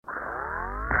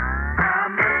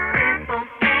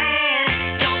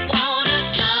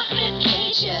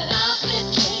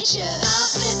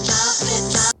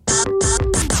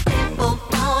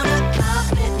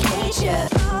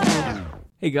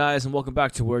Hey guys, and welcome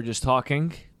back to We're Just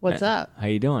Talking. What's up? How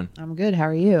you doing? I'm good. How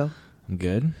are you? I'm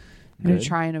good. I'm going to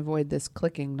try and avoid this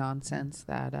clicking nonsense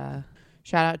that,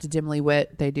 shout out to Dimly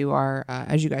Wit. They do our,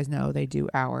 as you guys know, they do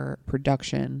our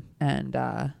production, and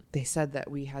they said that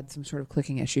we had some sort of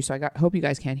clicking issue. So hope you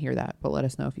guys can't hear that, but let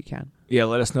us know if you can. Yeah,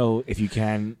 let us know if you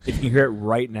can. If you can hear it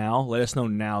right now, let us know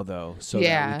now though, so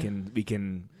that we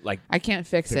can like. I can't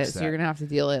fix it, so you're gonna have to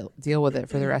deal with it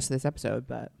for the rest of this episode,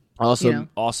 but.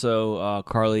 Also,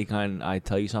 Carly, can I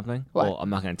tell you something? What? Well,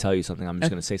 I'm not going to tell you something. I'm just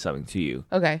going to say something to you.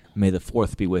 Okay. May the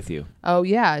 4th be with you. Oh,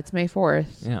 yeah. It's May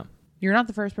 4th. Yeah. You're not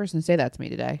the first person to say that to me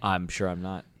today. I'm sure I'm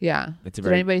not. Yeah. Did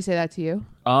anybody say that to you?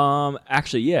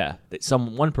 Actually, yeah.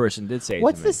 One person did say it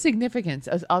What's to me. the significance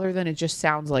other than it just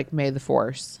sounds like May the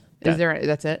 4th? That's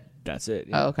it? That's it.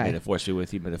 Yeah. Oh, okay. May the 4th be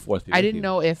with you. May the 4th be with you. I didn't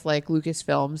know if like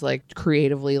Lucasfilms like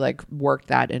creatively like worked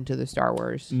that into the Star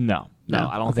Wars. No,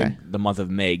 I don't think the month of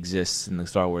May exists in the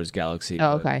Star Wars galaxy.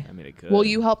 Oh, okay. I mean, it could. Well,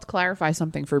 you helped clarify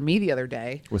something for me the other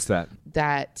day. What's that?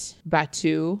 That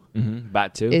Batuu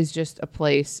Batuu is just a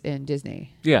place in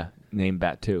Disney. Yeah, named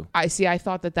Batuu. I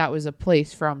thought that was a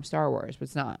place from Star Wars, but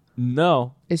it's not.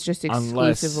 No. It's just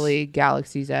exclusively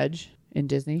Galaxy's Edge in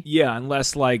Disney. Yeah,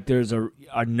 unless like there's a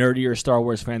nerdier Star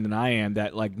Wars fan than I am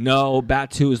that like no,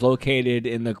 Batuu is located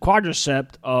in the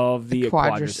quadricept of the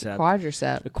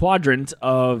quadricept. The quadrant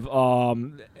of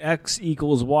x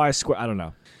equals y squared. I don't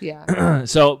know. Yeah.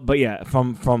 But yeah,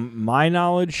 from my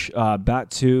knowledge,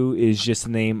 Batuu is just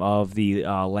the name of the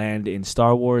land in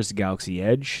Star Wars, Galaxy's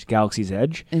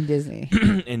Edge in Disney.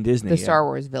 In Disney, the Star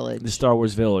Wars Village. The Star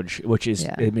Wars Village, which is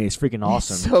I mean, it's freaking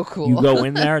awesome. It's so cool. You go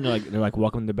in there and they're like,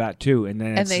 welcome to Batuu, and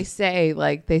then they say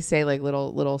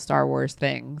little Star Wars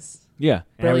things. Yeah,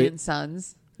 Brilliant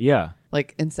Suns. Yeah.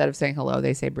 Like instead of saying hello,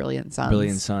 they say Brilliant Suns.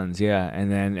 Brilliant Suns, yeah,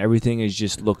 and then everything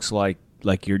looks like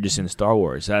you're just in Star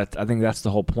Wars. I think that's the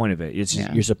whole point of it. It's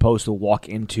just, you're supposed to walk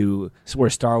into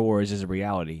where Star Wars is a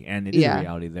reality, and it is a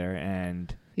reality there.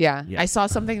 And yeah, I saw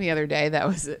something the other day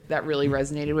that really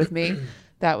resonated with me.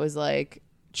 That was like,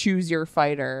 choose your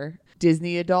fighter,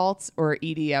 Disney adults or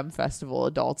EDM festival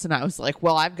adults. And I was like,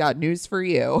 well, I've got news for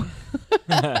you.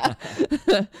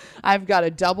 I've got a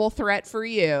double threat for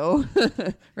you.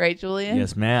 Right, Julian?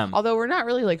 Yes, ma'am. Although we're not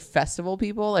really like festival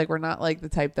people. Like we're not like the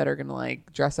type that are going to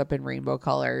like dress up in rainbow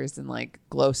colors and like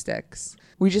glow sticks.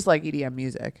 We just like EDM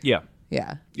music. Yeah.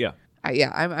 Yeah. Yeah.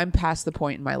 I'm past the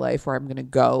point in my life where I'm going to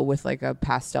go with like a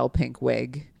pastel pink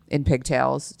wig in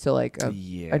pigtails to like an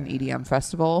EDM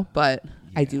festival. But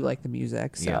I do like the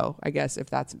music. So I guess if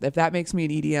that makes me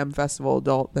an EDM festival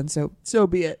adult, then so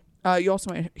be it. You also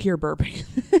might hear burping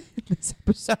in this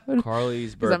episode.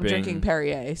 Carly's burping. Because I'm drinking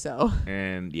Perrier, so.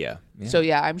 And yeah. So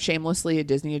yeah, I'm shamelessly a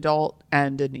Disney adult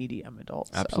and an EDM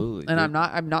adult. So. Absolutely. And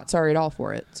I'm not sorry at all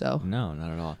for it. So. No,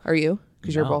 not at all. Are you?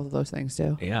 Because you're both of those things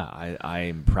too. Yeah,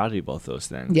 I'm proud to be both those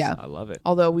things. Yeah. I love it.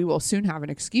 Although we will soon have an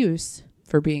excuse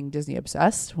for being Disney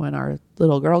obsessed when our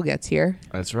little girl gets here.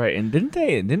 That's right. And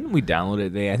didn't we download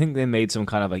it? I think they made some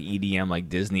kind of like EDM like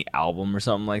Disney album or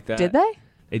something like that. Did they?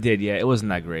 It did, yeah. It wasn't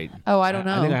that great. Oh, I don't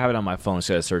know. I think I have it on my phone,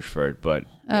 so I search for it, but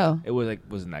it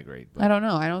wasn't that great. But. I don't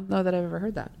know. I don't know that I've ever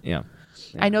heard that. Yeah.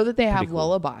 I know that they have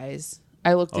lullabies.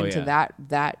 I looked into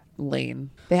that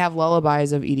lane. They have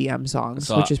lullabies of EDM songs,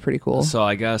 which is pretty cool. So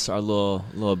I guess our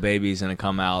little baby's gonna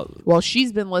come out. Well,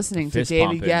 she's been listening to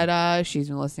David Guetta. She's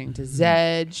been listening to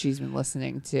Zed. She's been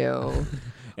listening to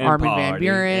Armin van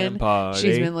Buuren.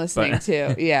 She's been listening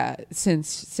to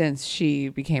since she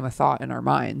became a thought in our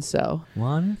minds. So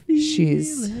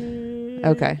she's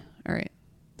okay. All right.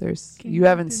 You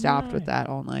haven't stopped with that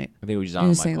all night. I think we just on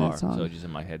my car, so it's just in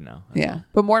my head now. Yeah.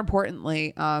 But more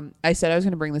importantly, I said I was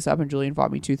going to bring this up, and Julian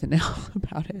fought me tooth and nail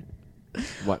about it.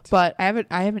 What? But I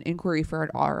have an inquiry for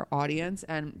our audience,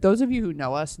 and those of you who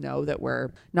know us know that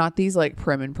we're not these like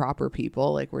prim and proper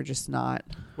people. Like we're just not.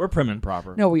 We're prim and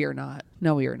proper. No, we are not.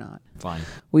 Fine.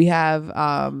 We have,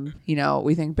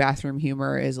 we think bathroom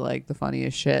humor is like the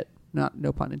funniest shit.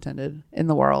 No pun intended in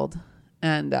the world.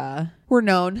 And we're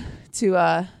known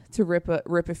to rip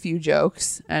a few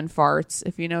jokes and farts,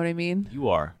 if you know what I mean. You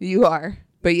are.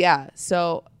 But yeah,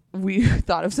 so we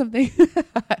thought of something.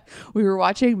 We were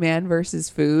watching Man vs.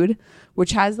 Food,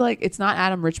 which has like, it's not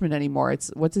Adam Richmond anymore. It's,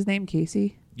 what's his name?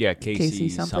 Casey? Yeah, Casey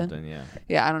something. Yeah.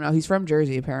 Yeah, I don't know. He's from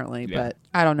Jersey apparently, but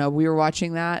I don't know. We were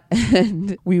watching that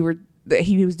and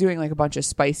he was doing like a bunch of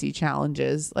spicy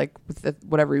challenges, like with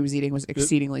whatever he was eating was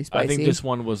exceedingly spicy. I think this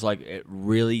one was like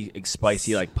really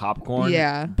spicy, like popcorn.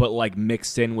 Yeah, but like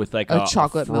mixed in with like a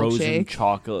chocolate frozen milkshake.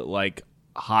 Chocolate, like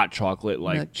hot chocolate,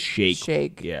 like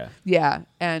shake. Yeah.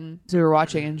 And so we were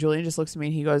watching, and Julian just looks at me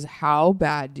and he goes, "How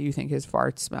bad do you think his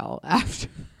farts smell after?"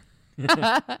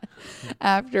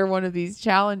 after one of these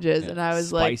challenges. And I was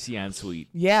spicy and sweet.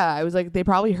 Yeah, I was like, they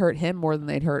probably hurt him more than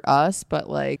they'd hurt us. But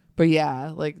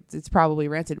yeah, like it's probably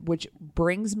rancid, which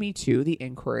brings me to the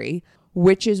inquiry,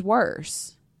 which is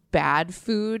worse, bad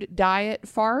food diet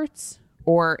farts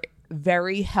or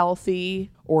very healthy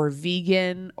or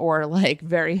vegan or like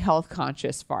very health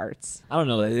conscious farts? I don't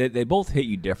know. They both hit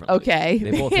you differently. Okay.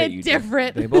 They both hit you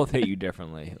different. They both hit you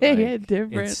differently. They hit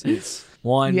different. It's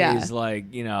one is like,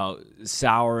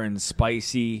 sour and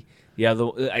spicy. The other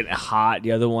hot.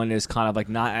 The other one is kind of like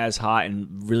not as hot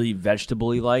and really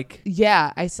vegetable-y like.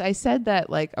 Yeah. I said that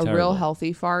like a real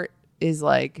healthy fart is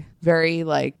like very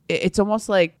like it's almost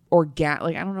like organic.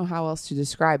 Like I don't know how else to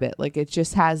describe it. Like it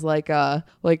just has like a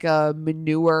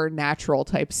manure natural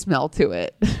type smell to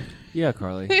it. Yeah,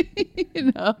 Carly.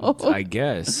 I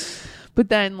guess. But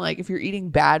then like if you're eating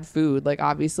bad food, like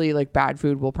obviously like bad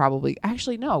food will probably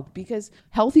actually no, because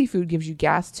healthy food gives you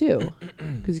gas too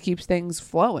because it keeps things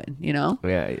flowing,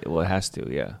 Yeah, well it has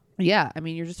to, yeah. Yeah, I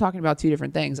mean you're just talking about two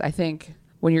different things. I think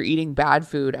when you're eating bad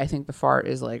food, I think the fart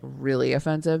is like really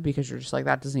offensive because you're just like,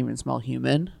 that doesn't even smell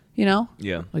human, Yeah.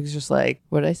 Like it's just like,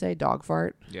 what did I say? Dog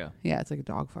fart? Yeah. Yeah, it's like a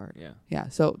dog fart. Yeah. Yeah.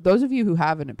 So those of you who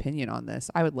have an opinion on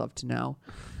this, I would love to know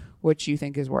which you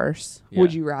think is worse. Yeah.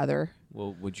 Would you rather?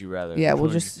 Well, would you rather? Yeah,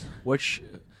 which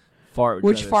fart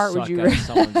would you rather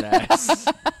someone's ass?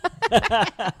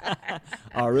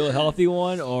 A real healthy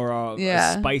one or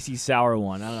a spicy sour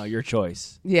one? I don't know. Your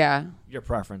choice. Yeah. Your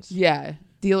preference. Yeah.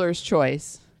 Dealer's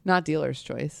choice. Not dealer's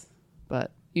choice,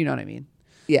 but you know what I mean.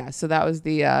 Yeah, so that was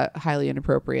the highly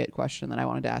inappropriate question that I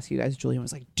wanted to ask you guys. Julian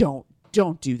was like, don't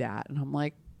do that. And I'm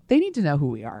like, they need to know who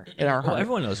we are in our heart.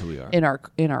 Everyone knows who we are. In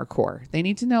our core. They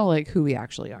need to know like who we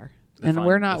actually are. And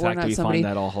we're not somebody find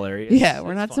that all hilarious. Yeah,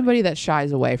 we're not somebody that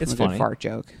shies away from a good fart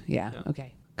joke. Yeah.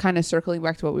 Okay. Kind of circling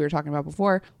back to what we were talking about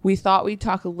before, we thought we'd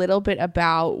talk a little bit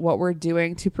about what we're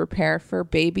doing to prepare for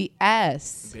baby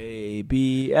S.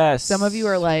 Baby S. Some of you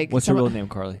are like, what's her real name,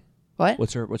 Carly? What?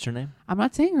 What's her name? I'm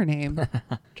not saying her name.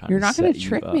 You're not going to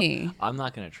trick me. I'm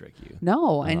not going to trick you.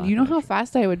 No, and you know how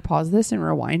fast I would pause this and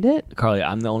rewind it? Carly,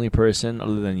 I'm the only person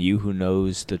other than you who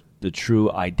knows the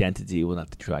true identity. Well,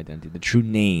 not the true identity. The true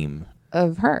name.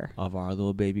 Of her. Of our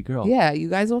little baby girl. Yeah, you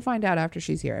guys will find out after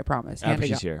she's here, I promise. After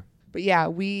she's here. But yeah,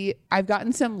 I've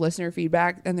gotten some listener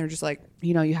feedback and they're just like,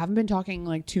 you haven't been talking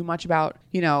like too much about,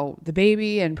 the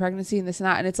baby and pregnancy and this and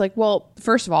that. And it's like, well,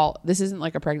 first of all, this isn't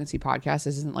like a pregnancy podcast.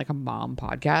 This isn't like a mom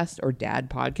podcast or dad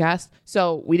podcast.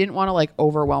 So we didn't want to like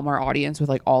overwhelm our audience with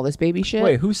like all this baby shit.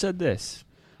 Wait, who said this?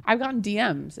 I've gotten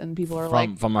DMs and people are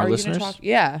from our listeners.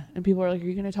 Yeah, and people are like, "Are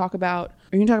you going to talk about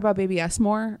baby S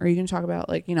more? Are you going to talk about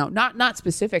like not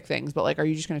specific things, but like, are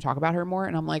you just going to talk about her more?"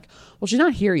 And I'm like, "Well, she's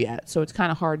not here yet, so it's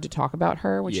kind of hard to talk about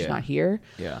her when she's not here."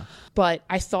 Yeah. But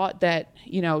I thought that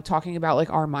talking about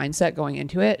like our mindset going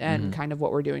into it and kind of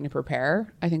what we're doing to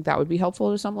prepare, I think that would be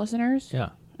helpful to some listeners. Yeah.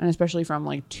 And especially from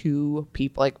like two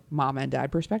people, like mom and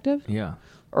dad perspective. Yeah.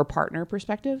 Or partner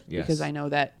perspective. Yes. Because I know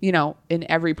that,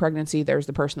 in every pregnancy, there's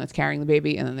the person that's carrying the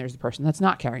baby and then there's the person that's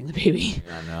not carrying the baby.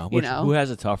 I know. Who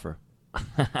has it tougher?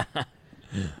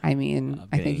 I mean,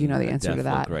 I think you know the answer to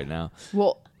that right now.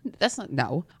 Well, that's not,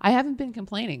 no, I haven't been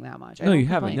complaining that much. No, you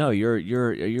haven't. No,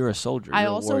 you're a soldier. I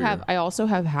also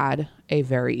have had a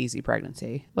very easy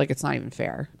pregnancy. Like it's not even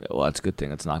fair. Well, that's a good thing.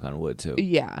 Let's knock on wood too.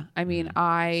 Yeah. I mean,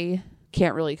 I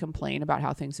can't really complain about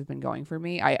how things have been going for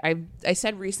me. I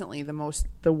said recently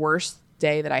the worst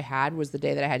day that I had was the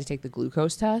day that I had to take the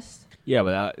glucose test. Yeah,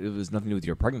 but it was nothing to do with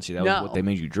your pregnancy. That was what they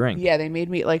made you drink. Yeah, they made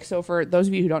me like, so for those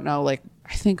of you who don't know, like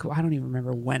I don't even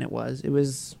remember when it was. It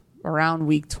was around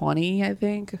week 20, I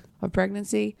think, of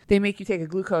pregnancy. They make you take a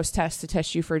glucose test to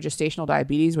test you for gestational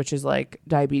diabetes, which is like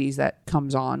diabetes that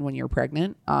comes on when you're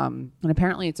pregnant. And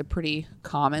apparently it's a pretty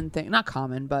common thing. Not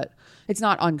common, but it's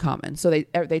not uncommon. So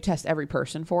they test every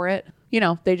person for it.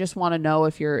 They just want to know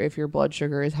if your blood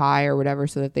sugar is high or whatever,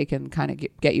 so that they can kind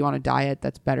of get you on a diet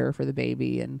that's better for the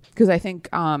baby. And because I think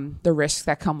the risks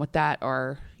that come with that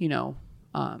are,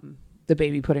 the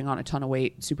baby putting on a ton of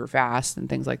weight super fast and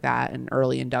things like that, and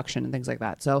early induction and things like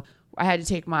that. So I had to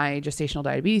take my gestational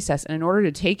diabetes test. And in order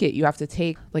to take it, you have to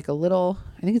take like a little,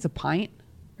 I think it's a pint,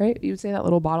 right? You would say that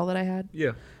little bottle that I had?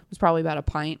 Yeah. It was probably about a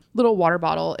pint. Little water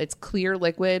bottle. It's clear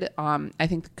liquid. I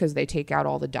think because they take out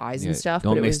all the dyes and stuff.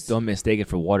 Don't mistake it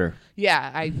for water.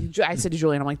 Yeah. I said to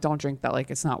Julian, I'm like, don't drink that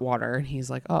like it's not water. And he's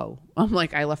like, oh. I'm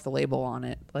like, I left the label on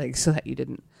it like so that you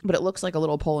didn't. But it looks like a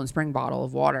little Poland Spring bottle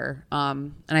of water.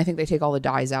 And I think they take all the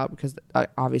dyes out because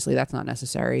obviously that's not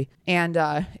necessary. And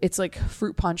it's like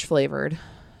fruit punch flavored.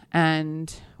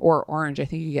 or orange. I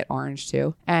think you get orange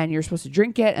too. And you're supposed to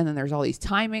drink it. And then there's all these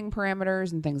timing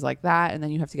parameters and things like that. And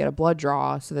then you have to get a blood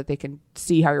draw so that they can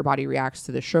see how your body reacts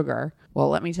to the sugar. Well,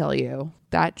 let me tell you,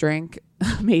 that drink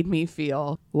made me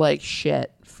feel like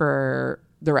shit for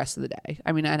the rest of the day.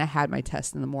 I mean, and I had my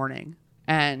test in the morning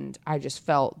and I just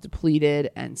felt depleted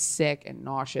and sick and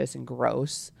nauseous and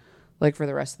gross, like for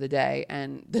the rest of the day.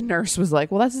 And the nurse was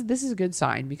like, well, this is a good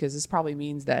sign because this probably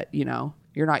means that, you know,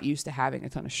 you're not used to having a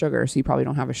ton of sugar. So you probably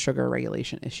don't have a sugar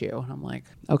regulation issue. And I'm like,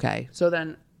 okay. So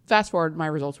then fast forward, my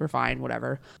results were fine,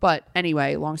 whatever. But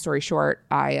anyway, long story short,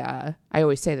 I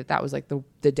always say that was like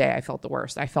the day I felt the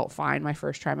worst. I felt fine my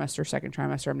first trimester, second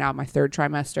trimester. I'm now in my third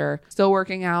trimester, still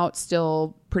working out,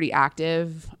 still pretty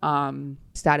active.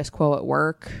 Status quo at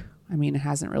work. I mean, it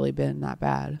hasn't really been that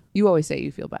bad. You always say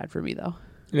you feel bad for me though.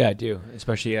 Yeah, I do.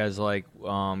 Especially as like, you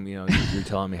know, you're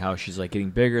telling me how she's like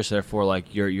getting bigger. So therefore, like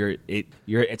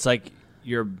it's like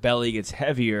your belly gets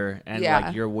heavier and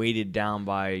like you're weighted down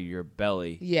by your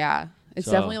belly. Yeah. It's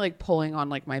definitely like pulling on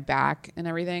like my back and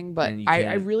everything. But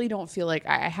I really don't feel like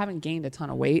I haven't gained a ton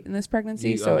of weight in this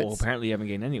pregnancy. Well, apparently you haven't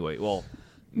gained any weight. Well,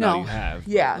 no, you have.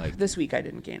 Yeah. Like, this week I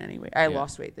didn't gain any weight. I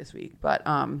lost weight this week. But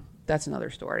that's another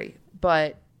story.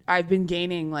 But I've been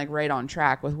gaining like right on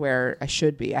track with where I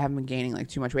should be. I haven't been gaining like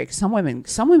too much weight. 'Cause some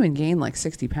women gain like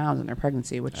 60 pounds in their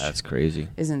pregnancy, which that's crazy.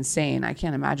 Is insane. I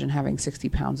can't imagine having 60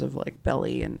 pounds of like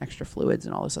belly and extra fluids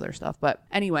and all this other stuff. But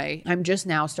anyway, I'm just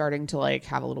now starting to like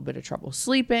have a little bit of trouble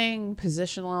sleeping,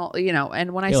 positional, you know.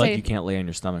 And when I say like you can't lay on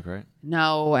your stomach, right?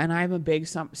 No, and I'm a big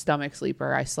stomach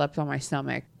sleeper. I slept on my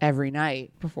stomach every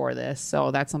night before this, so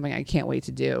that's something I can't wait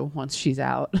to do once she's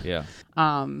out. Yeah.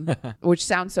 Which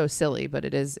sounds so silly, but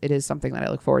it is something that I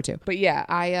look forward to. But yeah,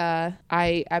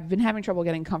 I've been having trouble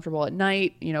getting comfortable at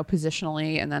night, you know,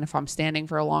 positionally, and then if I'm standing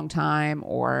for a long time,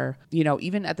 or you know,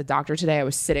 even at the doctor today, I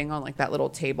was sitting on like that little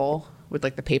table with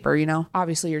like the paper, you know,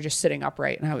 obviously you're just sitting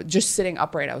upright, and I was just sitting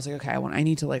upright. I was like, okay, I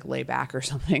need to like lay back or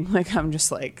something. Like I'm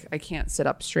just like, I can't sit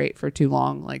up straight for too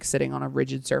long, like sitting on a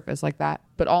rigid surface like that.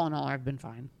 But all in all, I've been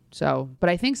fine. So, but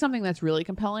I think something that's really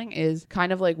compelling is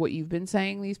kind of like what you've been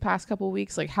saying these past couple of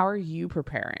weeks. Like, how are you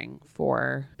preparing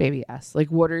for baby S? Like,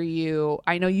 what are you,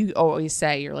 I know you always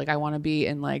say you're like, I want to be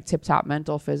in like tip top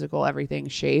mental, physical, everything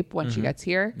shape when she gets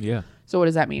here. Yeah. So what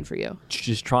does that mean for you?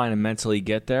 Just trying to mentally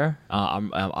get there.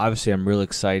 I'm really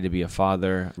excited to be a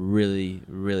father. Really,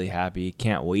 really happy.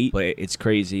 Can't wait. But it's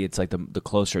crazy. It's like the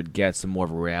closer it gets, the more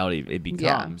of a reality it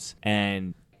becomes. Yeah.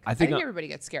 And I think everybody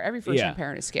gets scared. Every first-time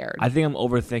parent is scared. I think I'm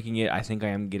overthinking it. I think I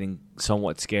am getting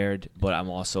somewhat scared, but I'm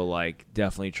also like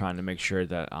definitely trying to make sure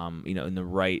that I'm, you know, in the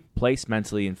right place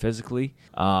mentally and physically.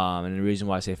 And the reason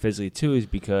why I say physically too is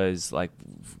because like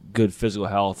good physical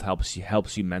health helps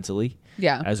you mentally.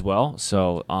 Yeah. As well.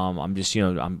 So I'm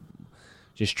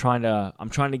trying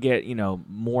to get, you know,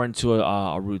 more into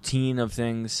a routine of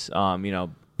things. You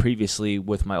know, previously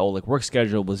with my old like work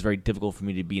schedule, it was very difficult for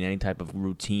me to be in any type of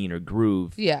routine or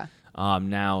groove. Yeah.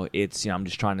 Now it's, you know, I'm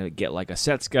just trying to get like a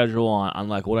set schedule on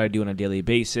like what I do on a daily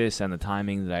basis and the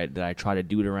timing that I try to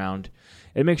do it around,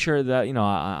 and make sure that, you know,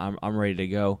 I'm ready to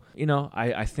go. You know,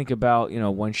 I think about, you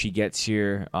know, when she gets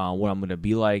here, what I'm going to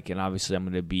be like, and obviously I'm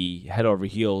going to be head over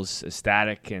heels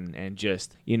ecstatic and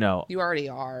just, you know. You already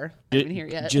are. I haven't here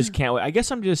yet. Just can't wait. I guess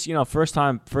I'm just, you know, first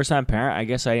time parent. I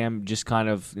guess I am just kind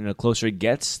of, you know, closer it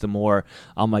gets, the more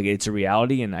I'm like, it's a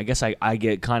reality, and I guess I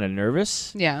get kind of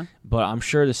nervous. Yeah. But I'm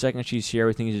sure the second she's here,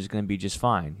 everything is just going to be just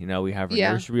fine. You know, we have her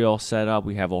nursery all set up.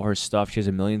 We have all her stuff. She has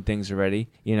a million things already,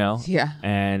 you know. Yeah.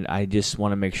 And I just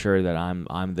want to make sure that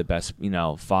I'm the best, you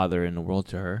know, father in the world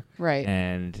to her. Right.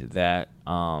 And that,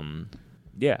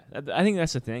 yeah, I think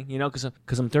that's the thing, you know,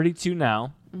 because I'm 32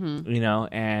 now, you know,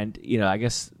 and, you know, I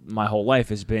guess my whole life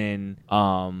has been,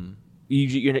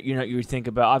 you think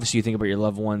about, obviously you think about your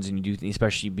loved ones, and you do,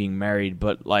 especially being married,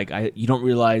 but like you don't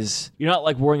realize, you're not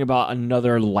like worrying about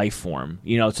another life form,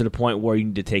 you know, to the point where you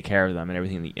need to take care of them and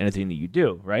anything that you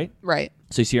do, right? Right.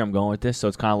 So you see where I'm going with this? So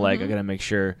it's kind of like, I got to make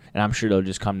sure, and I'm sure it'll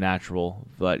just come natural,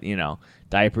 but, you know,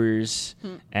 diapers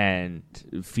and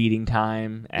feeding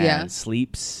time and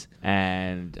sleeps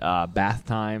and bath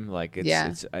time, like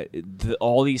it's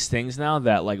all these things now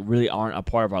that like really aren't a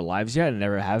part of our lives yet and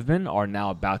never have been, are now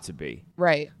about to be.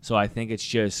 Right. So I think it's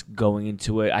just going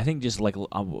into it. I think just like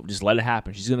just let it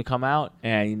happen. She's gonna come out,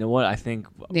 and you know what? I think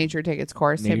nature take its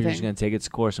course. Nature's gonna take its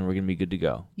course, and we're gonna be good to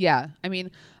go. Yeah, I mean,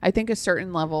 I think a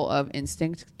certain level of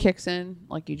instinct kicks in.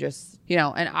 Like you just,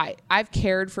 and I've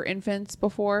cared for infants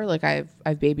before. Like I've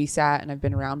babysat and I've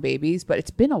been around babies, but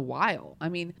it's been a while. I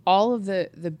mean, all of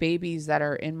the babies that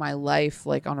are in my life,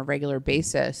 like on a regular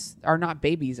basis, are not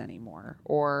babies anymore,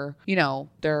 or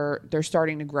they're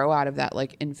starting to grow out of that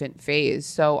like infant phase.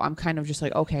 So I'm kind of just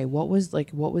like, okay, what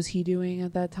was he doing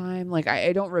at that time? Like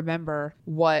I don't remember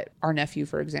what our nephew,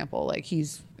 for example, like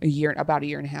he's about a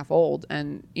year and a half old,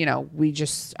 and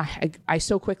I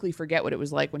so quickly forget what it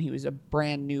was like when he was a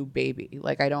brand new baby.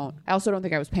 Like I also don't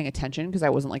think I was paying attention because I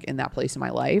wasn't like in that place in my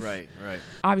life. Right.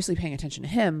 Obviously paying attention to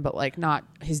him, but like not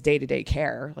his day-to-day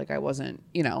care. Like I wasn't,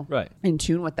 right, in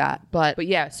tune with that. But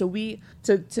yeah, so we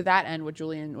to that end, what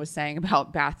Julian was saying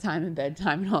about bath time and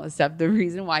bedtime and all that stuff, the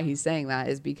reason why he's saying that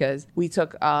is because we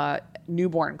took a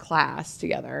newborn class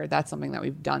together. That's something that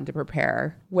we've done to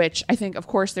prepare, which I think, of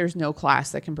course, there's no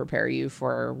class that can prepare you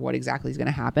for what exactly is going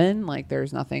to happen. Like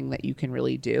there's nothing that you can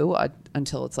really do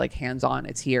until it's like hands-on.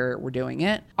 It's here, we're doing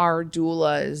it. Our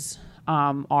doulas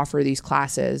offer these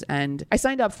classes, and I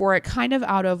signed up for it kind of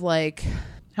out of like,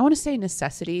 I want to say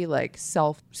necessity, like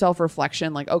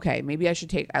self-reflection, like, okay, maybe I should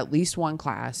take at least one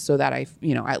class so that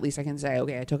at least I can say,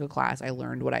 okay, I took a class, I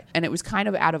learned and it was kind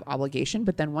of out of obligation.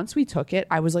 But then once we took it,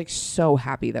 I was like so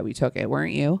happy that we took it.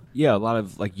 Weren't you? Yeah. A lot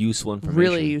of like useful information.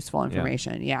 Really useful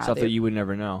information. Yeah. Stuff that you would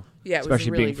never know. Yeah.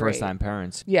 Especially really being first-time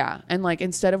parents. Yeah. And like,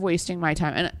 instead of wasting my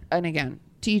time, and again,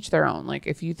 to each their own. Like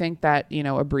if you think that,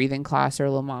 a breathing class or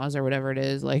Lamaze or whatever it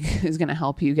is, like is going to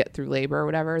help you get through labor or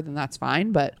whatever, then that's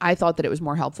fine. But I thought that it was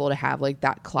more helpful to have like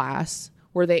that class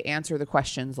where they answer the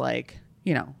questions like,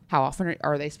 how often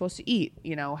are they supposed to eat?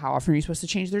 How often are you supposed to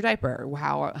change their diaper?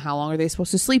 How long are they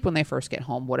supposed to sleep when they first get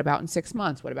home? What about in 6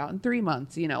 months? What about in 3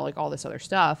 months? Like all this other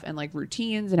stuff and like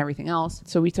routines and everything else.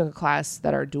 So we took a class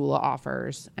that our doula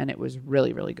offers, and it was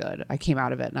really, really good. I came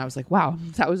out of it and I was like, wow,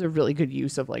 that was a really good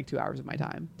use of like 2 hours of my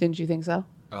time. Didn't you think so?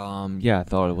 Yeah, I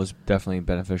thought it was definitely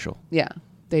beneficial. Yeah.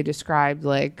 They described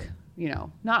like,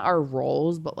 not our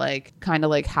roles, but like kind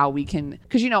of like how we can,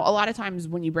 because, a lot of times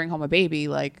when you bring home a baby,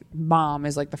 like mom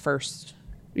is like the first,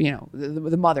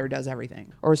 the mother does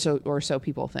everything, or so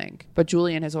people think. But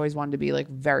Julian has always wanted to be like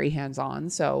very hands-on.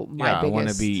 So I want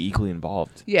to be equally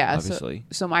involved. Yeah. Obviously.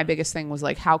 So my biggest thing was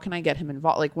like, how can I get him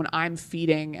involved? Like when I'm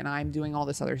feeding and I'm doing all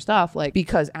this other stuff, like,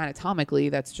 because anatomically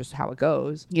that's just how it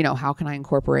goes, how can I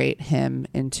incorporate him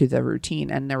into the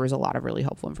routine? And there was a lot of really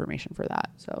helpful information for that.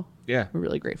 So yeah, we're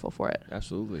really grateful for it.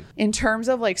 Absolutely. In terms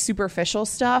of like superficial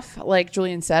stuff, like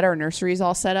Julian said, our nursery is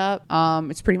all set up.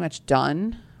 It's pretty much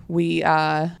done. We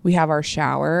have our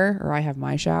shower, or I have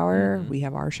my shower. Mm-hmm. We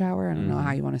have our shower. I don't know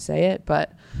how you want to say it,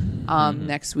 but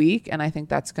next week. And I think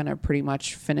that's going to pretty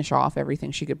much finish off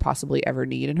everything she could possibly ever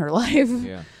need in her life.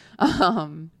 Yeah.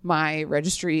 My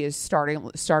registry is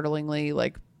startlingly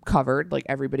like covered. Like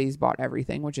everybody's bought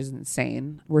everything, which is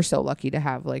insane. We're so lucky to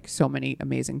have like so many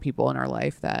amazing people in our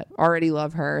life that already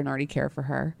love her and already care for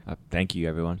her. Thank you,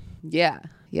 everyone. Yeah.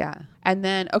 And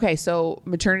then, okay, so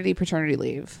maternity, paternity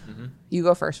leave. Mm-hmm. You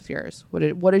go first with yours.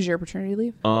 What is your paternity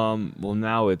leave? Well,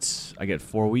 now I get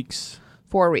 4 weeks.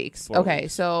 4 weeks. Okay,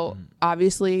 so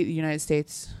obviously the United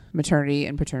States maternity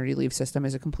and paternity leave system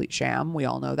is a complete sham. We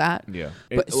all know that. Yeah.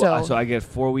 So I get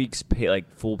 4 weeks pay, like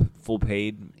full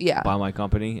paid by my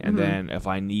company, and then if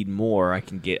I need more, I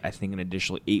can get, I think, an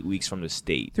additional 8 weeks from the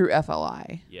state through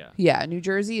FLI. Yeah. Yeah. New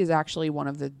Jersey is actually one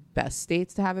of the best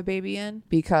states to have a baby in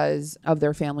because of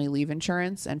their family leave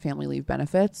insurance and family leave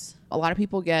benefits. A lot of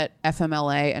people get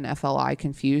FMLA and FLI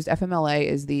confused. FMLA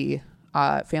is the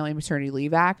Family Maternity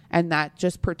Leave Act, and that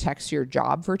just protects your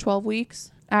job for 12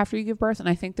 weeks after you give birth. And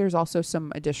I think there's also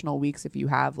some additional weeks if you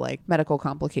have like medical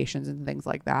complications and things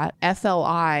like that.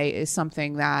 FLI is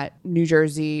something that New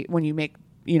Jersey, when you make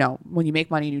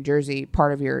money in New Jersey,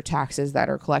 part of your taxes that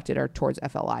are collected are towards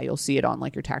FLI. You'll see it on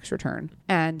like your tax return.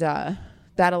 And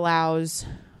that allows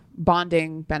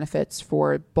bonding benefits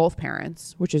for both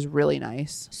parents, which is really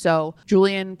nice. So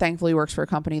Julian thankfully works for a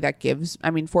company that gives,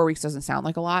 4 weeks doesn't sound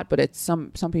like a lot, but it's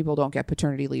some people don't get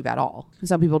paternity leave at all. And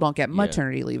some people don't get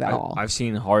maternity leave at all. I've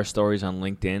seen horror stories on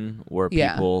LinkedIn where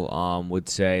people would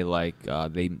say like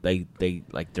they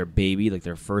like their baby, like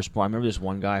their firstborn. I remember this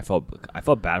one guy, I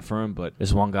felt bad for him, but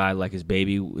this one guy, like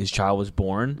his child was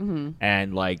born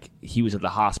and like he was at the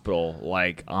hospital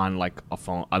like on like a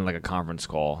phone, on like a conference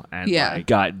call, and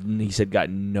he said got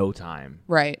no time.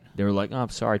 Right. They were like, oh, I'm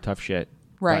sorry, tough shit.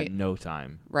 got no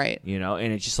time. Right. You know,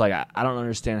 and it's just like, I don't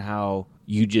understand how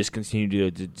you just continue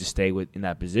to stay in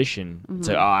that position. It's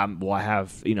like, I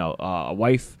have, a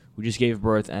wife who just gave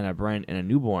birth and a Brent and a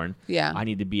newborn. Yeah. I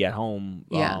need to be at home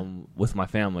with my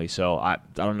family. So I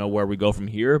don't know where we go from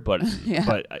here, but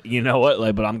but you know what?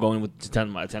 Like, but I'm going to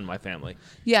attend my family.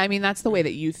 Yeah, I mean, that's the way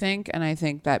that you think, and I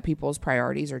think that people's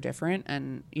priorities are different,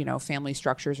 and family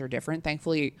structures are different.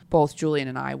 Thankfully, both Julian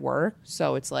and I work,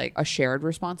 so it's like a shared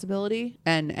responsibility,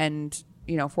 and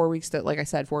 4 weeks, that, like I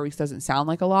said, 4 weeks doesn't sound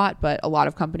like a lot, but a lot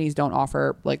of companies don't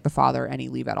offer like the father any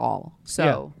leave at all.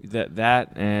 So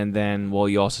that and then, well,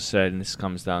 you also said, and this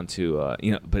comes down to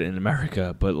but in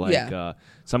America, but like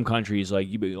some countries, like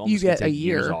you almost get take a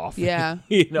year years off. Yeah.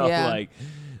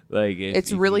 Like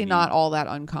it's really not all that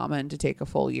uncommon to take a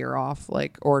full year off,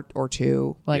 like or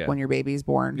two, like when your baby's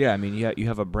born. Yeah, I mean, you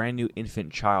have a brand new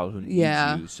infant child who needs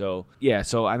you.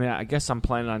 So I mean, I guess I'm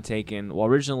planning on taking. Well,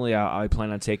 originally I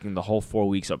planned on taking the whole 4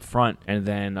 weeks up front, and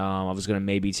then I was gonna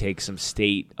maybe take some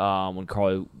state when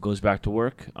Carly goes back to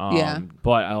work.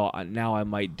 But now I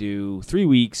might do 3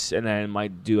 weeks, and then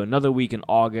might do another week in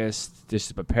August just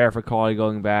to prepare for Carly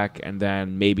going back, and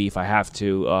then maybe if I have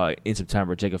to in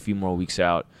September take a few more weeks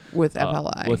out. With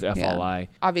FLI. With FLI. Yeah.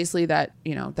 Obviously that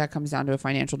comes down to a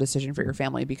financial decision for your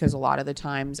family, because a lot of the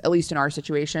times, at least in our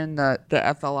situation, the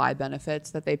FLI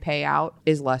benefits that they pay out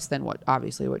is less than what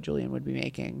Julian would be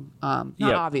making.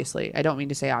 Obviously. I don't mean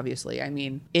to say obviously. I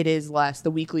mean, it is less.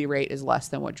 The weekly rate is less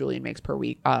than what Julian makes per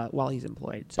week while he's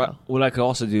employed. So what I could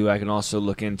also do, I can also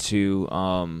look into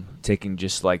taking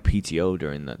just like PTO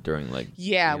during like.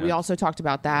 Yeah, we also talked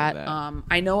about that.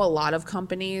 I know a lot of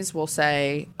companies will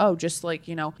say, oh, just like,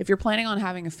 if you're planning on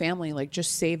having a family, like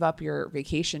just save up your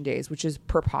vacation days, which is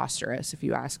preposterous if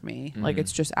you ask me. Like,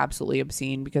 it's just absolutely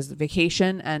obscene, because the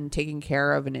vacation and taking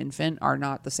care of an infant are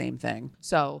not the same thing.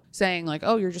 So saying like,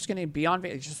 oh, you're just going to be on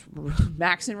just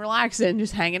maxing, relaxing,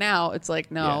 just hanging out. It's like,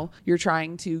 no, you're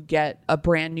trying to get a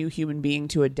brand new human being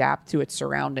to adapt to its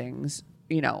surroundings,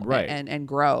 and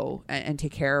grow and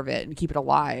take care of it and keep it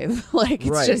alive. Like,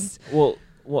 it's just... Well,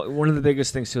 one of the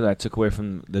biggest things too that I took away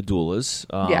from the doulas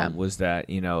was that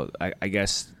I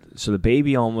guess so the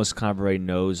baby almost kind of already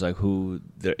knows like who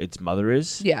its mother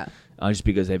is, just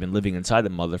because they've been living inside the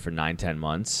mother for 9-10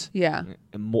 months, and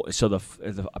so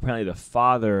apparently the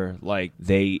father, like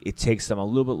it takes them a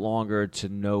little bit longer to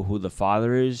know who the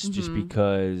father is, just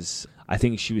because I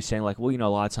think she was saying like, well, a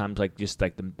lot of times like just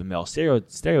like the male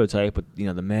stereotype, but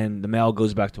the male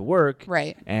goes back to work,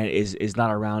 right, and is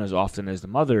not around as often as the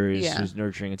mother is, who's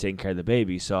nurturing and taking care of the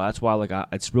baby. So that's why like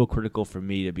it's real critical for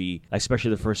me to be,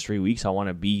 especially the first 3 weeks, I want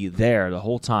to be there the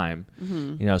whole time,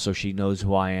 so she knows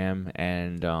who I am,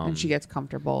 and she gets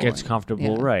comfortable,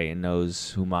 right, and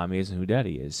knows who mommy is and who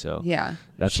daddy is. So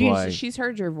that's why she's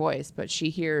heard your voice, but she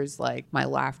hears like my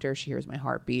laughter, she hears my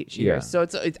heartbeat, she hears, so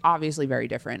it's obviously very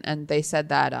different. And they said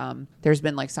that there's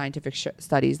been like scientific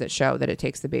studies that show that it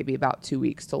takes the baby about 2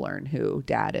 weeks to learn who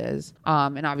dad is,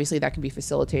 and obviously that can be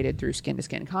facilitated through skin to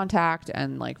skin contact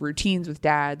and like routines with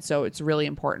dad. So it's really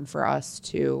important for us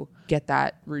to get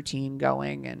that routine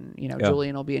going, and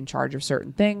Julian will be in charge of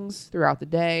certain things throughout the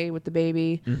day with the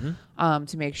baby,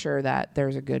 to make sure that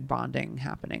there's a good bonding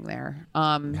happening there.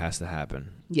 It has to happen.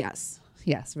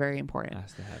 Yes, very important. It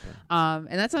has to happen.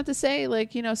 And that's not to say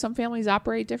like, some families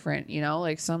operate different,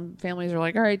 like some families are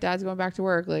like, all right, dad's going back to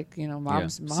work. Like,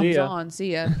 mom's on,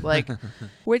 see ya. Like,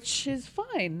 which is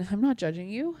fine. I'm not judging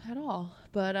you at all,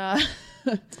 but,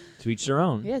 to each their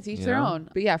own. Yeah, to each their own.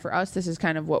 But yeah, for us, this is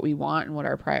kind of what we want and what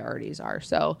our priorities are.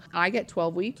 So I get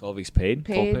 12 weeks. 12 weeks paid?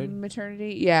 Paid full paid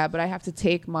maternity. Yeah, but I have to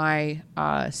take my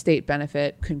state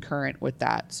benefit concurrent with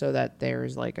that, so that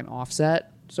there's like an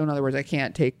offset. So in other words, I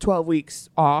can't take 12 weeks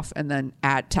off and then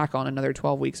tack on another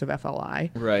 12 weeks of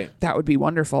FLI. Right. That would be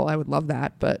wonderful. I would love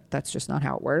that, but that's just not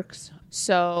how it works.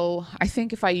 So I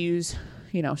think if I use,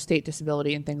 state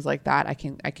disability and things like that, I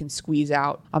can squeeze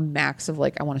out a max of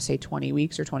like, I want to say 20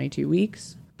 weeks or 22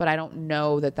 weeks. But I don't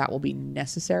know that will be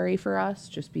necessary for us,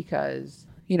 just because,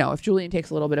 if Julian takes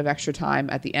a little bit of extra time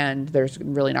at the end, there's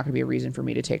really not going to be a reason for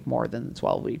me to take more than the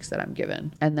 12 weeks that I'm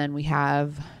given. And then we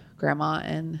have Grandma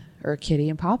or Kitty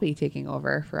and Poppy taking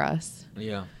over for us.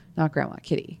 Yeah. Not Grandma,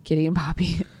 Kitty and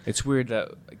Poppy. It's weird that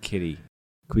Kitty.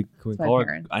 Can we call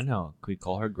her? I know. Can we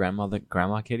call her Grandma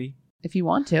Kitty? If you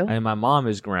want to. And my mom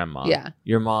is Grandma. Yeah.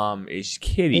 Your mom is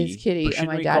Kitty. And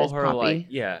my dad is Poppy.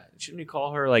 Like, shouldn't we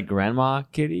call her like Grandma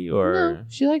Kitty, or? No,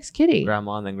 she likes Kitty.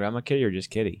 Grandma and then Grandma Kitty, or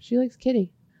just Kitty? She likes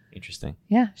Kitty. Interesting.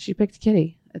 Yeah, she picked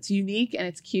Kitty. It's unique and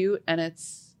it's cute and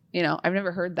it's You know, I've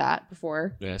never heard that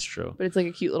before. Yeah, that's true. But it's like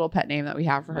a cute little pet name that we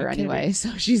have for her anyway.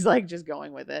 So she's like just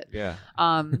going with it. Yeah.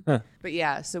 But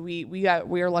yeah, so we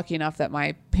are lucky enough that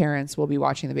my parents will be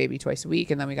watching the baby twice a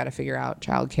week, and then we got to figure out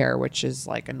childcare, which is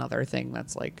like another thing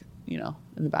that's like, you know,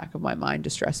 in the back of my mind to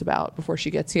stress about before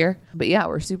she gets here. But yeah,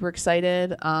 we're super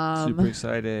excited. Super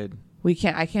excited.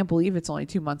 I can't believe it's only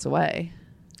 2 months away.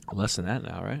 Less than that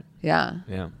now, right? Yeah.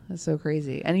 Yeah. That's so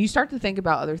crazy. And you start to think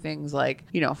about other things like,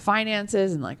 you know,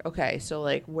 finances and like, okay, so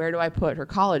like, where do I put her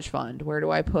college fund? Where do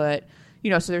I put,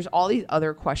 you know, so there's all these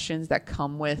other questions that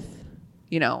come with,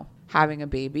 you know, having a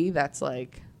baby that's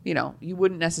like, you know, you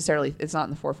wouldn't necessarily, it's not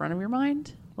in the forefront of your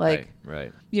mind. Like,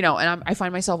 right. You know, and I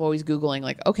find myself always Googling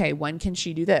like, okay, when can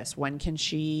she do this? When can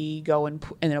she go in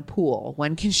a pool?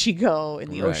 When can she go in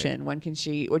the ocean? When can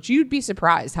she, which you'd be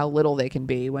surprised how little they can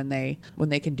be when they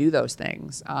can do those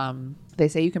things. They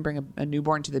say you can bring a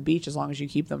newborn to the beach as long as you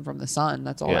keep them from the sun.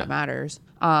 That's all that matters.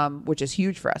 Which is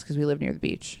huge for us because we live near the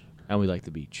beach. And we like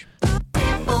the beach.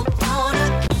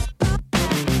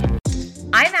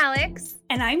 I'm Alex.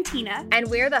 And I'm Tina. And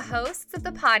we're the hosts of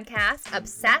the podcast,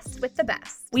 Obsessed with the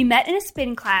Best. We met in a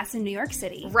spin class in New York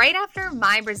City. Right after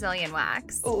my Brazilian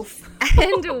wax. Oof.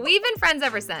 And we've been friends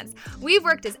ever since. We've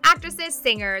worked as actresses,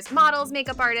 singers, models,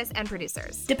 makeup artists, and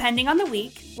producers. Depending on the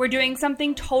week, we're doing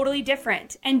something totally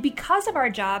different. And because of our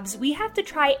jobs, we have to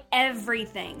try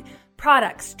everything.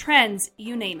 Products, trends,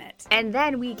 you name it. And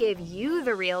then we give you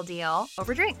the real deal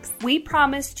over drinks. We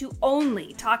promise to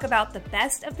only talk about the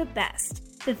best of the best.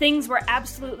 The things we're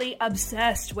absolutely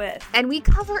obsessed with. And we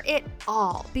cover it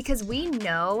all because we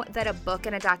know that a book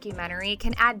and a documentary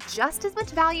can add just as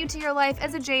much value to your life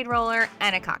as a jade roller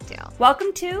and a cocktail.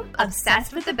 Welcome to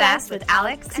Obsessed with the Best with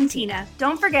Alex and Tina.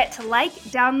 Don't forget to like,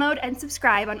 download, and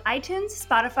subscribe on iTunes,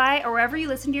 Spotify, or wherever you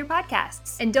listen to your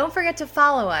podcasts. And don't forget to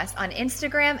follow us on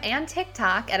Instagram and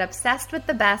TikTok at Obsessed with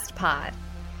the Best Pod.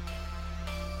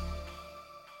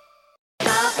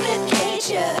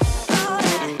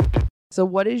 So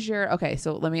what is okay,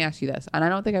 so let me ask you this. And I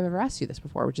don't think I've ever asked you this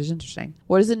before, which is interesting.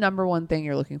 What is the number one thing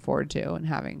you're looking forward to in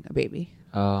having a baby?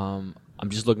 I'm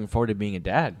just looking forward to being a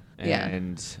dad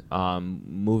and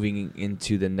moving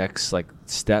into the next like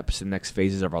steps and next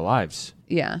phases of our lives.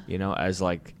 Yeah. You know, as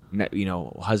like, you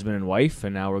know, husband and wife,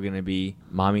 and now we're going to be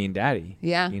mommy and daddy.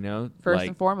 Yeah. You know, first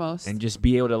and foremost. And just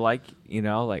be able to like, you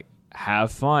know, like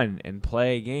have fun and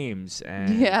play games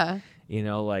and you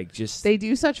know, like just they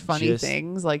do such funny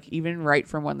things, like even right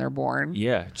from when they're born.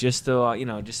 Yeah, just to you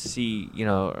know, just to see, you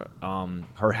know,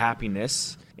 her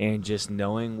happiness and just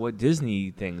knowing what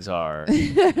Disney things are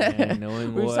and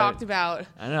knowing we've talked about.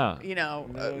 I know, you know,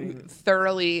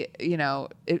 thoroughly, you know,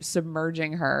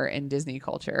 submerging her in Disney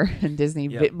culture and Disney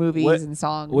movies and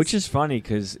songs. Which is funny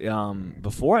because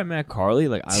before I met Carly,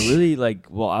 like I really like.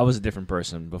 Well, I was a different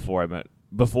person before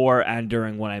and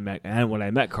during when I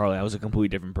met Carly, I was a completely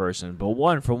different person. But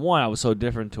I was so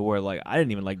different to where like I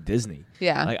didn't even like Disney.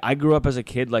 Yeah. Like I grew up as a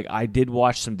kid, like I did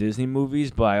watch some Disney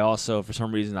movies, but I also, for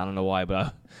some reason, I don't know why,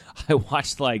 but I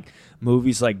watched like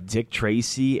movies like Dick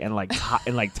Tracy and like Top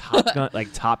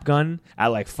Gun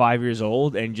at like 5 years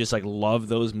old, and just like love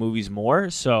those movies more.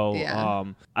 So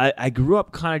I grew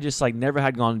up kind of just like never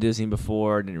had gone to Disney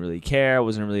before, didn't really care,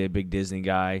 wasn't really a big Disney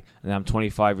guy. And I'm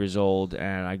 25 years old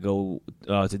and I go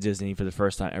to Disney for the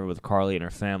first time ever with Carly and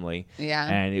her family. Yeah.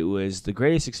 And it was the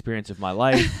greatest experience of my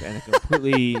life, and it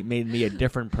completely made me a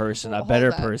different person, a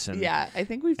better person. Yeah, I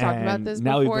think we've talked about this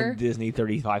now before. We've been to Disney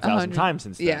 35,000 times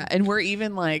since then. Yeah, and we're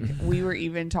even like, we were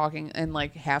even talking and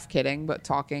like half kidding, but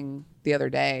talking the other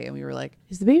day, and we were like,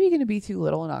 is the baby going to be too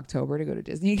little in October to go to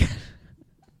Disney?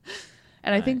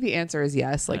 And I think the answer is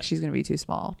yes. Like she's going to be too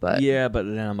small. But yeah, but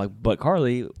then I'm like, but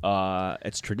Carly,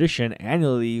 it's tradition.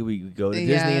 Annually, we go to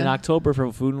Disney in October for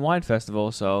a food and wine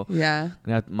festival. So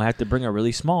might have to bring her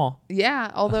really small.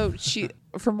 Yeah, although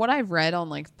from what I've read on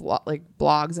like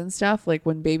blogs and stuff, like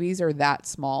when babies are that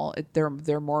small,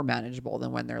 they're more manageable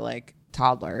than when they're like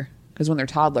toddler. Because when they're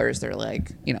toddlers, they're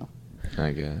like, you know,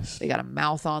 I guess they got a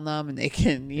mouth on them and they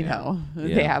can, you know,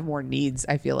 they have more needs,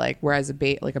 I feel like. Whereas a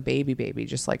baby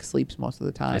just like sleeps most of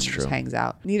the time. That's and true. Just hangs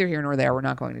out. Neither here nor there. We're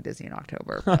not going to Disney in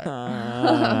October, but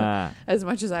as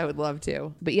much as I would love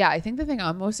to. But yeah, I think the thing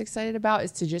I'm most excited about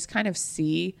is to just kind of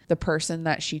see the person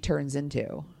that she turns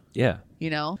into. Yeah. You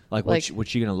know? Like what's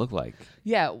she going to look like?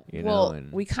 Yeah.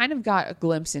 We kind of got a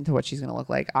glimpse into what she's going to look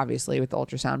like, obviously, with the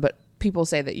ultrasound. But people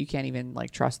say that you can't even like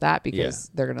trust that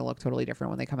because they're going to look totally different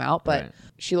when they come out. But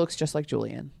she looks just like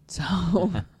Julian.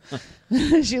 So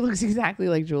she looks exactly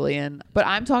like Julian. But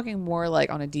I'm talking more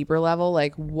like on a deeper level,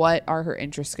 like what are her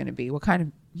interests going to be? What kind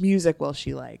of music will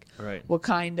she like? Right. What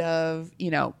kind of,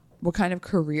 you know, what kind of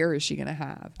career is she going to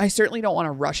have? I certainly don't want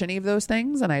to rush any of those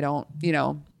things. And I don't,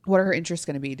 what are her interests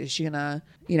going to be? Is she going to,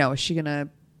 is she going to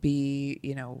be,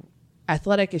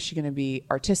 athletic? Is she going to be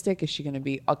artistic? Is she going to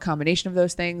be a combination of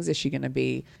those things? Is she going to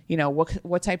be,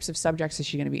 what types of subjects is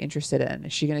she going to be interested in?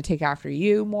 Is she going to take after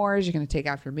you more? Is she going to take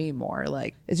after me more?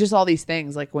 Like, it's just all these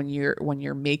things. Like when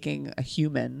you're making a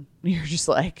human, you're just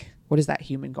like, what is that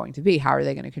human going to be? How are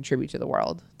they going to contribute to the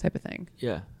world type of thing?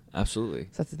 Yeah, absolutely.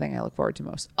 So that's the thing I look forward to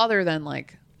most. Other than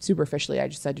like superficially, I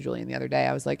just said to Julian the other day,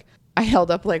 I was like, I held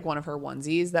up like one of her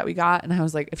onesies that we got. And I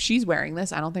was like, if she's wearing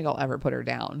this, I don't think I'll ever put her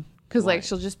down. Because like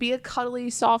she'll just be a cuddly,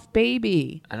 soft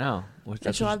baby. I know.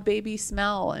 And she'll have baby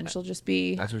smell, and she'll just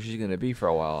be. That's what she's gonna be for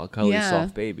a while. A cuddly,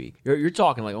 soft baby. You're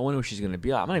talking like, I wonder what she's gonna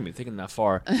be. I'm not even thinking that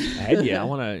far ahead yet. I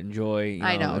want to enjoy.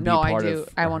 I know. No, I do.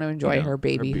 I want to enjoy her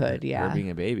babyhood. Her being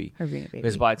a baby. Her being a baby.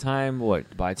 Because by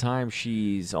the time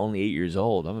she's only 8 years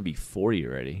old, I'm gonna be 40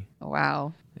 already. Oh,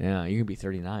 wow. Yeah, you're gonna be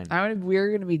 39.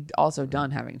 We're gonna be also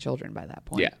done having children by that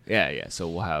point. Yeah. So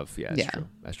we'll have. Yeah, that's true.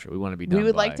 That's true. We want to be done. We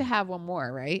would like to have one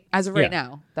more, right? As of right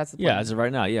now, that's the plan. Yeah, as of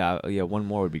right now, yeah. One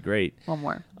more would be great. One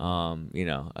more.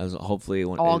 As hopefully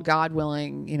God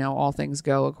willing, all things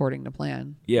go according to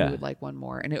plan. Yeah, we would like one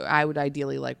more, and I would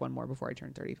ideally like one more before I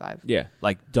turn 35. Yeah,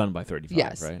 like done by 35.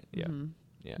 Yes. Right. Yeah.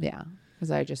 Mm-hmm. Yeah.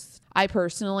 Because I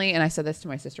personally, and I said this to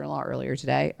my sister-in-law earlier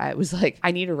today, I was like, I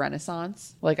need a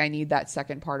renaissance. Like, I need that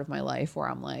second part of my life where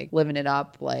I'm like living it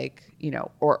up, like,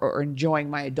 or enjoying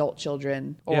my adult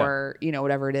children or,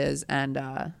 whatever it is. And,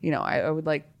 I would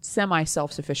like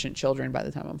semi-self-sufficient children by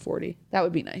the time I'm 40. That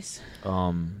would be nice.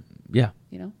 Yeah.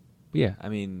 Yeah, I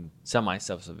mean,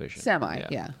 semi-self-sufficient.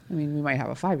 Yeah. I mean, we might have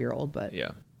a 5-year-old, but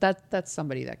that's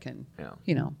somebody that can,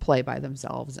 play by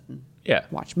themselves and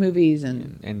watch movies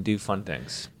and do fun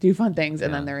things.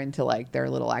 And then they're into like their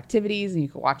little activities, and you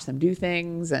can watch them do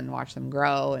things and watch them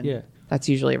grow. And that's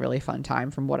usually a really fun time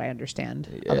from what I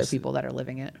understand. Other people that are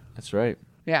living it. That's right.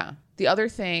 Yeah. The other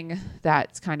thing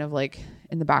that's kind of like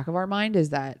in the back of our mind is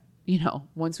that,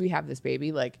 once we have this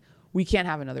baby, like, we can't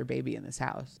have another baby in this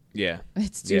house. Yeah.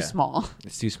 It's too small.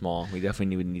 It's too small. We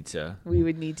definitely would need to. We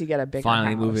would need to get a bigger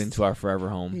finally house. Move into our forever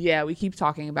home. Yeah, we keep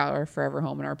talking about our forever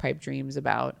home and our pipe dreams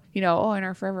about, in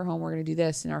our forever home, we're going to do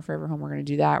this. In our forever home, we're going to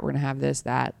do that. We're going to have this,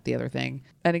 that, the other thing.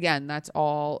 And again, that's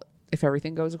all, if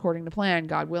everything goes according to plan,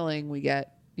 God willing, we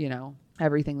get,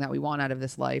 everything that we want out of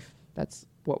this life. That's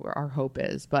what our hope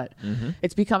is. But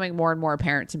it's becoming more and more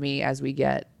apparent to me as we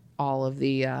get all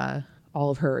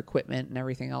of her equipment and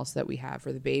everything else that we have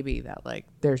for the baby that like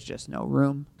there's just no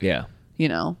room. Yeah. Yeah,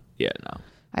 no.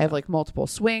 I have like multiple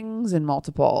swings and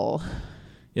multiple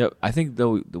I think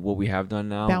though what we have done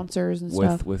now bouncers and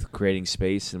stuff with creating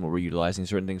space and what we're utilizing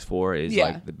certain things for is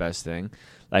like the best thing.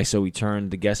 Like, so we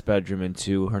turned the guest bedroom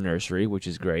into her nursery, which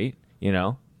is great.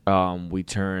 We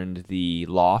turned the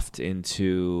loft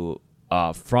into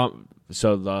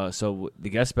So the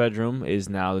guest bedroom is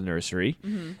now the nursery,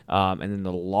 and then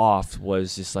the loft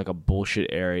was just like a bullshit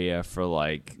area for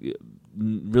like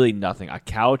really nothing. A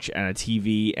couch and a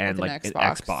TV and like an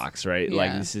Xbox, right? Yeah.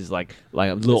 Like this is like a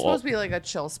little. It's supposed to be like a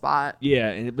chill spot.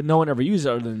 Yeah, but no one ever used it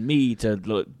other than me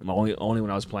to only when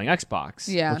I was playing Xbox.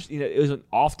 Yeah, which, it wasn't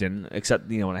often, except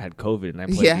when I had COVID and I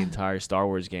played the entire Star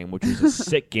Wars game, which was a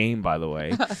sick game, by the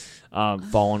way.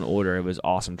 Fallen Order, it was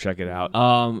awesome. Check it out.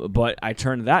 But I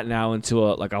turned that now into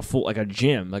a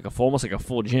gym, almost like a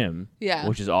full gym. Yeah,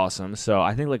 which is awesome. So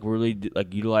I think like we're really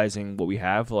like utilizing what we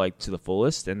have like to the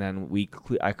fullest, and then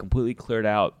I completely cleared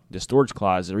out the storage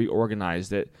closet,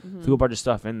 reorganized it, threw a bunch of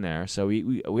stuff in there. So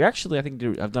we actually I think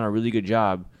have done a really good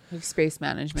job. Like space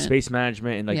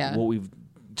management and like what we've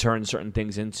turned certain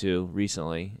things into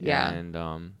recently. Yeah, and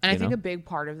I think a big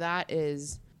part of that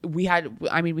is we had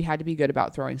to be good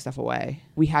about throwing stuff away.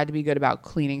 We had to be good about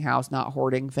cleaning house, not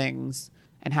hoarding things,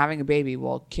 and having a baby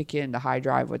will kick you into high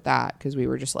drive with that, because we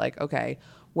were just like, okay,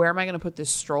 where am I going to put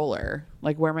this stroller?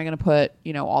 Like, where am I going to put,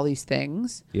 all these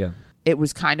things? Yeah. It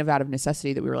was kind of out of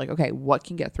necessity that we were like, okay, what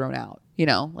can get thrown out?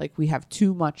 Like we have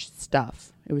too much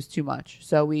stuff. It was too much.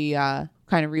 So we kind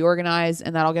of reorganized,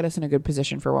 and that'll get us in a good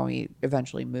position for when we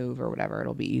eventually move or whatever.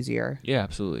 It'll be easier. Yeah,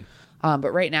 absolutely.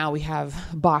 But right now we have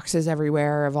boxes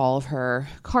everywhere of all of her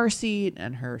car seat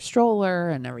and her stroller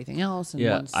and everything else.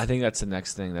 And I think that's the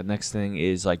next thing. The next thing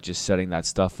is like just setting that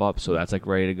stuff up so that's like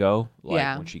ready to go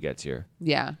when she gets here.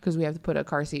 Yeah, because we have to put a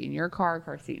car seat in your car, a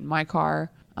car seat in my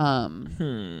car.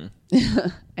 And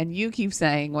you keep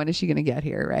saying, when is she going to get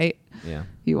here, right? Yeah.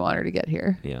 You want her to get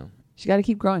here. Yeah. She got to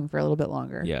keep growing for a little bit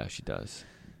longer. Yeah, she does.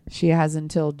 She has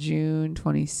until June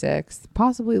 26th,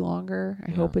 possibly longer.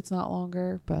 I hope it's not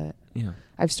longer, but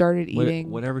I've started eating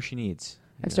whatever she needs.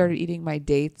 I've started eating my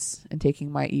dates and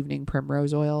taking my evening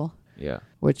primrose oil. Yeah.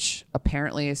 Which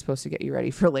apparently is supposed to get you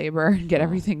ready for labor and get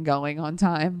everything going on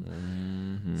time.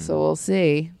 Mm-hmm. So we'll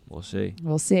see. We'll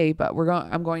see. But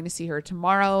I'm going to see her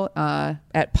tomorrow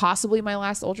at possibly my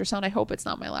last ultrasound. I hope it's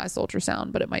not my last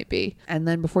ultrasound, but it might be. And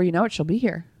then before you know it, she'll be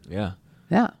here. Yeah.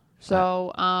 Yeah.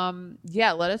 So,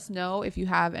 let us know if you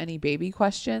have any baby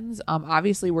questions.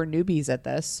 Obviously we're newbies at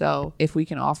this. So if we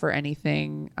can offer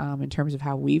anything, in terms of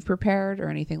how we've prepared or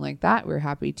anything like that, we're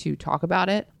happy to talk about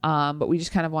it. But we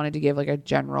just kind of wanted to give like a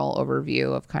general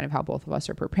overview of kind of how both of us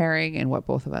are preparing and what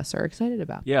both of us are excited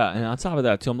about. Yeah. And on top of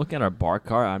that too, I'm looking at our bar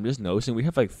cart. I'm just noticing we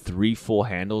have like 3 full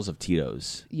handles of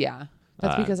Tito's. Yeah.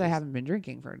 That's because I haven't been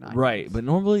drinking for 9 right months. But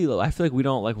normally I feel like we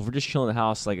don't, like if we're just chilling in the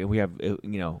house, like we have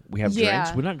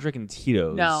drinks, we're not drinking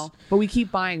Tito's. No, but we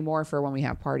keep buying more for when we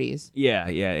have parties.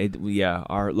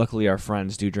 Luckily our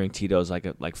friends do drink Tito's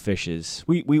like fishes.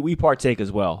 We partake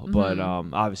as well, but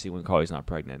obviously when Carly's not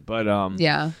pregnant, but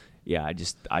I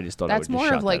just thought that's I would just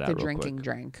more of like the drinking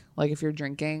drink. Like if you're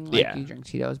drinking, like you drink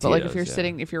Tito's. But like if you're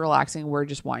sitting, if you're relaxing, we're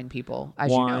just wine people,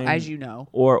 as you know.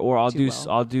 Or I'll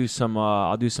do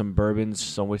some bourbons,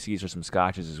 some whiskeys, or some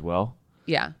scotches as well.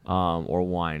 Yeah. Or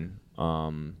wine.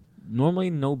 Normally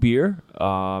no beer.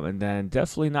 And then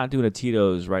definitely not doing a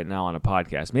Tito's right now on a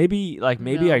podcast. Maybe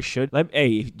I should.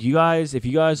 If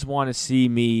you guys want to see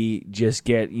me just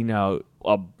get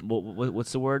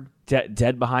what's the word?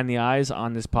 Dead behind the eyes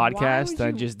on this podcast,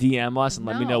 then just DM us and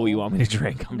let me know what you want me to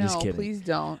drink. I'm just kidding. No, please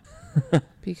don't.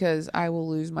 Because I will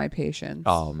lose my patience.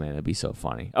 Oh, man, it'd be so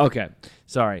funny. Okay,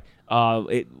 sorry.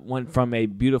 It went from a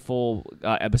beautiful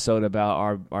episode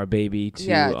about our baby to...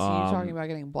 Yeah, so you talking about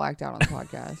getting blacked out on the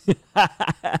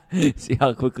podcast. See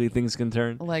how quickly things can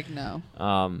turn? Like, no.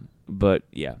 But,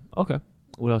 yeah. Okay.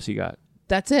 What else you got?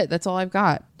 That's it. That's all I've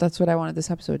got. That's what I wanted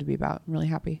this episode to be about. I'm really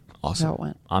happy. Awesome. How it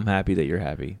went. I'm happy that you're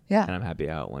happy. Yeah. And I'm happy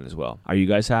how it went as well. Are you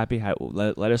guys happy?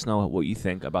 Let us know what you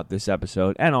think about this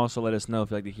episode. And also let us know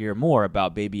if you'd like to hear more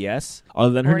about Baby S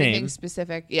other than her name. Anything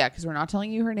specific. Yeah, because we're not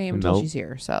telling you her name until she's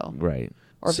here. So right.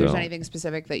 Or if there's anything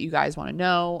specific that you guys want to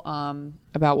know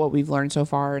about what we've learned so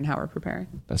far and how we're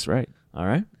preparing. That's right. All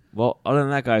right. Well, other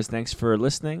than that, guys, thanks for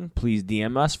listening. Please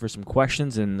DM us for some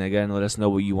questions. And again, let us know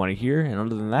what you want to hear. And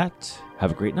other than that, have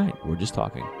a great night. We're just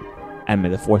talking. And may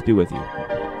the 4th be with you.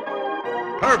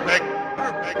 Perfect.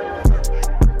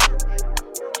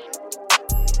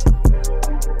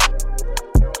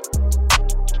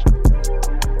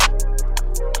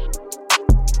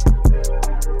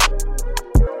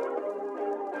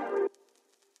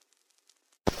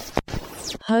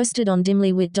 Hosted on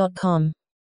dimlywit.com.